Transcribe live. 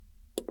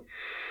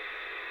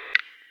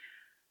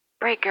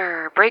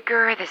Breaker,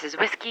 breaker, this is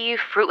whiskey,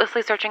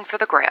 fruitlessly searching for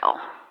the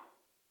Grail.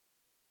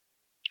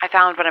 I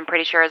found what I'm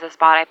pretty sure is a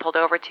spot I pulled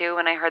over to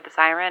when I heard the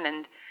siren,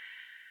 and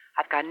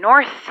I've gone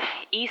north,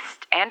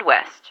 east, and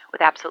west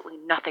with absolutely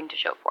nothing to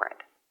show for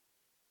it.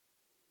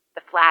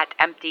 The flat,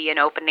 empty, and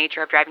open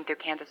nature of driving through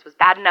Kansas was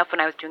bad enough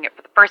when I was doing it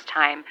for the first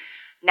time.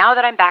 Now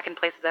that I'm back in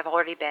places I've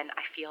already been,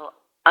 I feel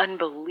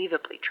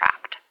unbelievably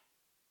trapped.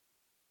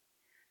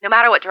 No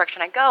matter what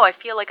direction I go, I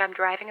feel like I'm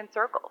driving in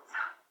circles.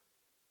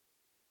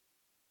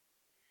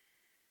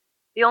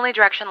 The only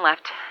direction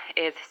left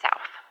is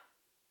south.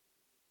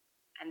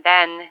 And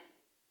then,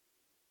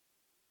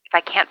 if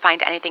I can't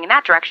find anything in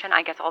that direction,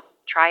 I guess I'll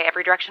try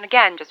every direction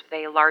again, just with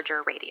a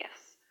larger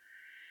radius.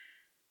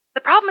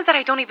 The problem is that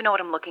I don't even know what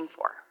I'm looking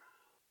for.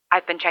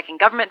 I've been checking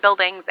government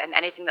buildings and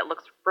anything that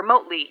looks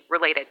remotely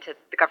related to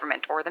the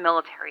government or the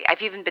military.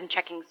 I've even been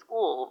checking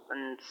schools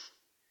and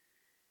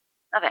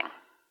nothing.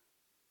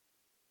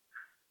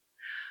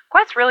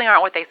 Quests really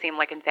aren't what they seem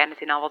like in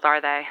fantasy novels, are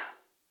they?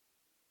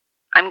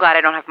 I'm glad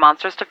I don't have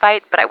monsters to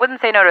fight, but I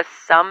wouldn't say no to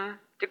some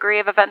degree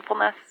of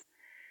eventfulness.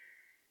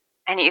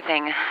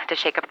 Anything to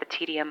shake up the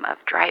tedium of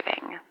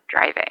driving.